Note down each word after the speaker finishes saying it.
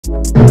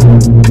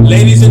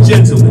Ladies and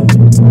gentlemen,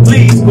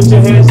 please put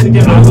your hands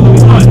together.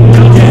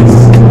 Yes.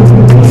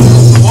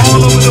 All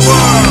over the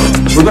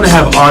world. We're going to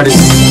have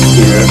artists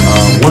here,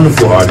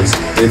 wonderful artists.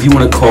 And if you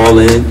want to call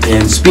in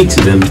and speak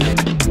to them.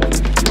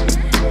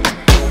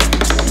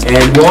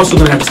 And we're also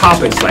going to have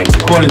topics like,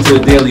 according to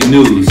the Daily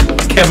News,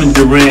 Kevin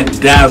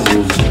Durant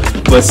dazzles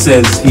but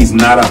says he's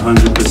not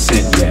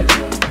 100% yet.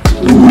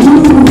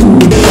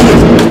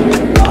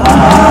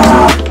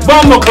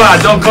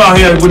 Bumbleclot, don't call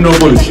here with no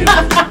bullshit.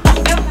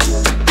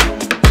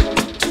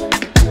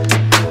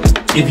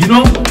 If you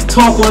don't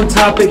talk on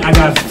topic, I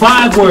got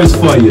 5 words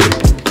for you.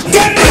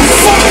 Get the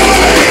fuck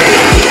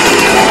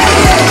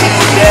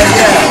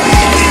Yeah.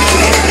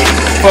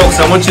 Folks,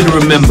 I want you to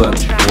remember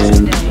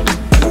and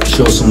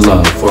show some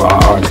love for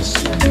our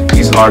artists.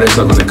 These artists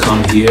are going to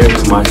come here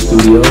to my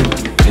studio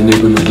and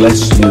they're going to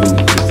bless you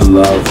with the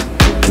love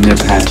and their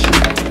passion.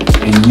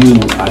 And you,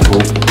 I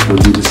hope,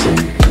 will do the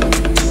same.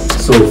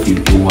 Sophie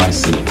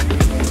NYC,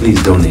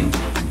 please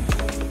donate.